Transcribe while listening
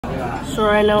So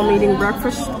right now I'm eating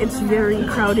breakfast. It's very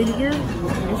crowded here,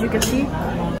 as you can see.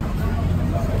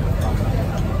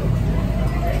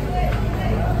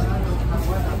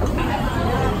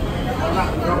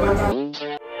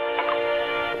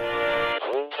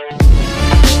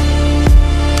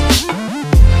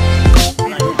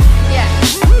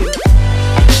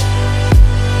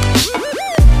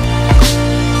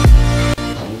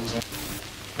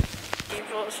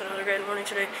 It's another great morning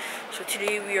today. So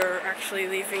today we are actually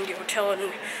leaving the hotel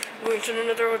and going to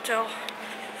another hotel.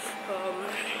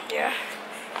 Yeah.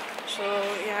 So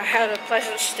yeah, I had a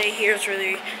pleasant stay here. It's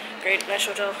really great, nice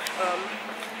hotel.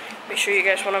 Make sure you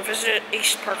guys want to visit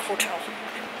East Park Hotel.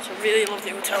 It's a really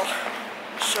lovely hotel.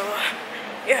 So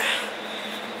yeah,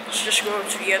 let's just go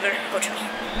to the other hotel.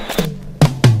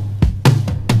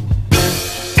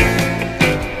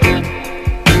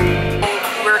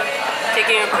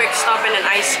 A quick stop in an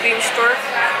ice cream store.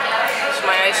 This is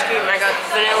my ice cream. I got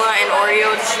vanilla and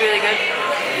Oreo. This is really good.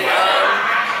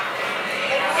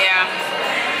 Yeah.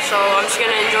 So I'm just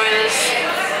gonna enjoy this.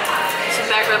 Sit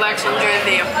back, relax, and enjoy the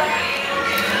video.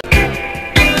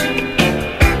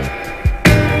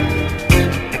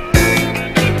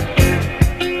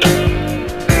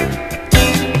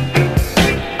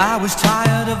 I was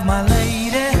tired of my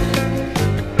lady.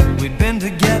 We'd been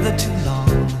together too long.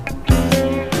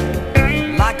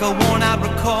 Like a worn-out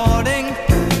recording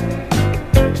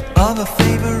of a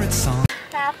favorite song.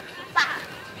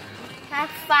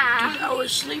 I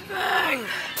was sleeping.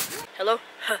 Hello.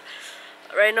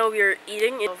 Right now we are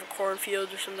eating in a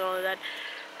cornfield or something like that.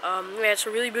 Yeah, it's a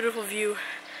really beautiful view.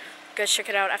 Guys, check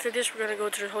it out. After this, we're gonna go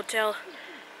to the hotel,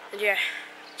 and yeah,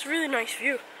 it's a really nice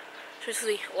view.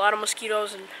 Seriously, a lot of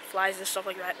mosquitoes and flies and stuff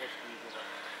like that.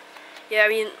 Yeah, I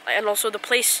mean, and also the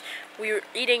place we were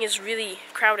eating is really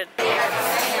crowded.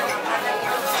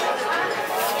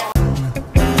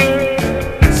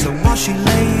 So while she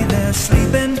lay there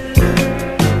sleeping,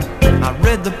 I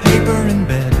read the paper in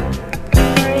bed,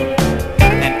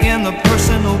 and in the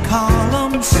personal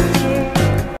columns.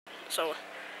 So,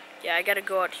 yeah, I gotta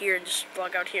go out here and just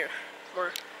vlog out here.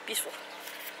 More peaceful.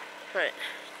 Alright.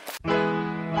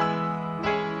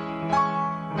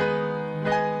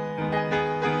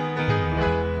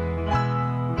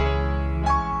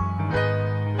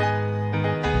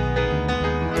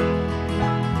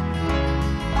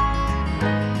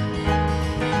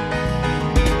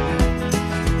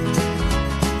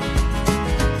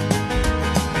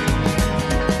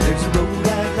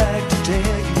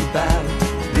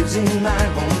 In my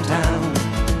hometown,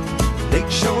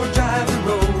 Lakeshore Drive, the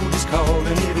road is called,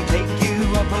 and it'll take you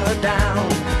up or down.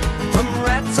 From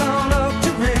Rats on up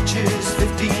to Riches,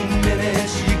 15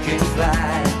 minutes you can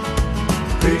fly.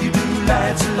 Pretty blue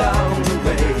lights along the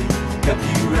way, help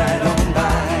you right on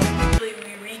by. We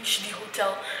reached the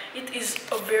hotel. It is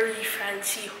a very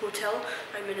fancy hotel.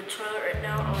 I'm in the toilet right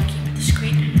now. I'll keep it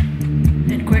discreet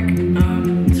and quick.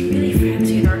 It's really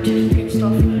fancy and artistic and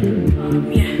stuff.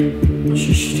 Yeah. Let's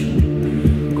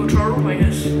just go to our room, I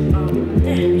guess.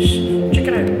 Yeah, just check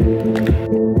it out.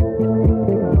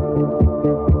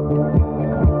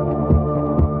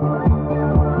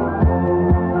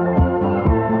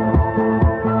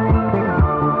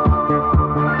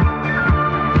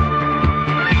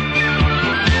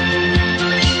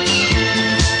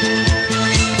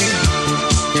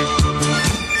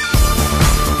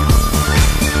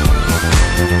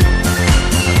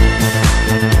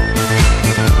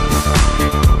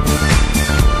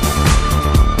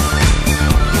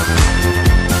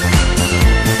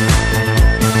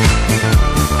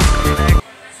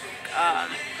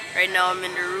 Right now I'm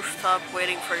in the rooftop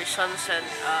waiting for the sunset.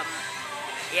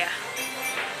 Yeah,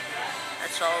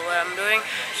 that's all what I'm doing.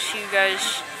 See you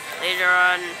guys later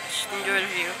on. Just enjoy the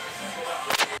view.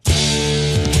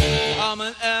 I'm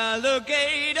an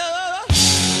alligator.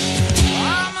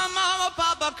 I'm a mama,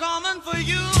 papa coming for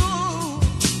you.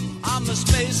 I'm a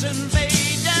space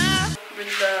invader.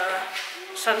 With the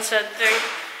sunset thing.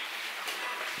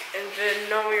 And then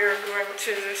now we are going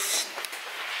to this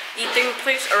eating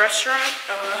place, a restaurant,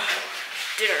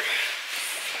 dinner.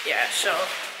 Yeah, so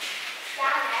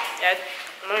yeah,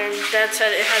 my dad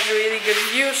said it has a really good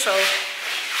view, so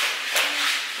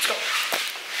let's go.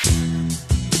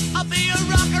 I'll be a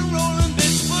rock and rollin'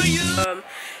 bitch for you.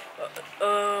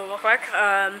 Welcome back.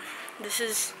 This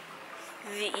is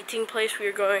the eating place we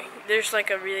are going. There's like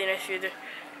a really nice view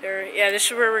there. Yeah, this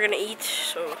is where we're gonna eat.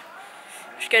 So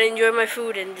just gonna enjoy my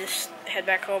food and just head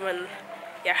back home and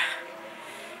yeah.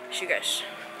 See you guys.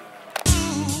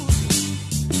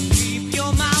 Keep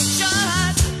your mouth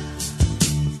shut.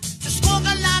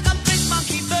 Smoking like a big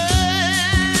monkey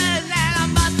bird, and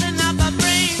I'm busting up my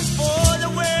brains for the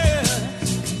world.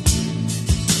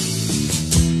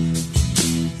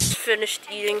 finished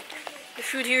eating. The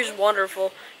food here is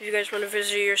wonderful. If you guys want to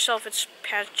visit it yourself, it's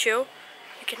Patio.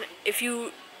 You can, it's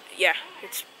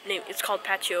called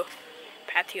Patio.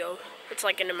 Patio. It's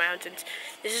like in the mountains.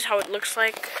 This is how it looks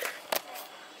like.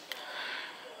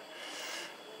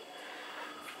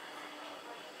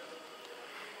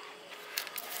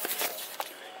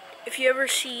 If you ever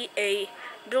see a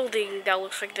building that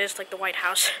looks like this, like the White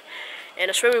House, and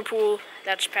a swimming pool,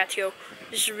 that's Patio.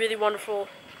 This is a really wonderful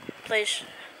place.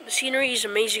 The scenery is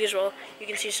amazing as well. You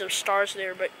can see some stars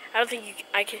there, but I don't think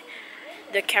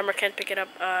the camera can't pick it up.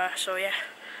 So yeah,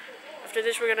 after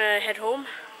this we're gonna head home,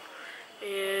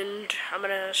 and I'm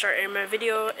gonna start editing my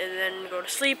video and then go to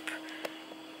sleep.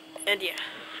 And yeah,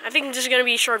 I think this is gonna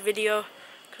be a short video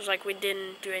because like we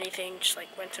didn't do anything, just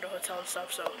like went to the hotel and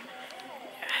stuff. So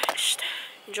yeah, just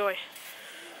enjoy.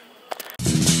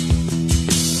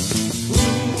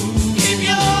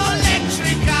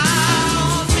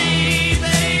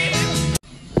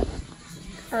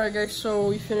 Alright guys, so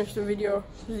we finished the video.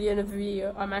 This is the end of the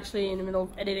video. I'm actually in the middle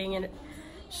of editing it.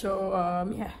 So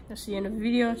yeah, that's the end of the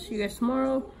video. See you guys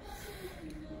tomorrow.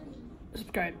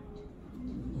 Subscribe.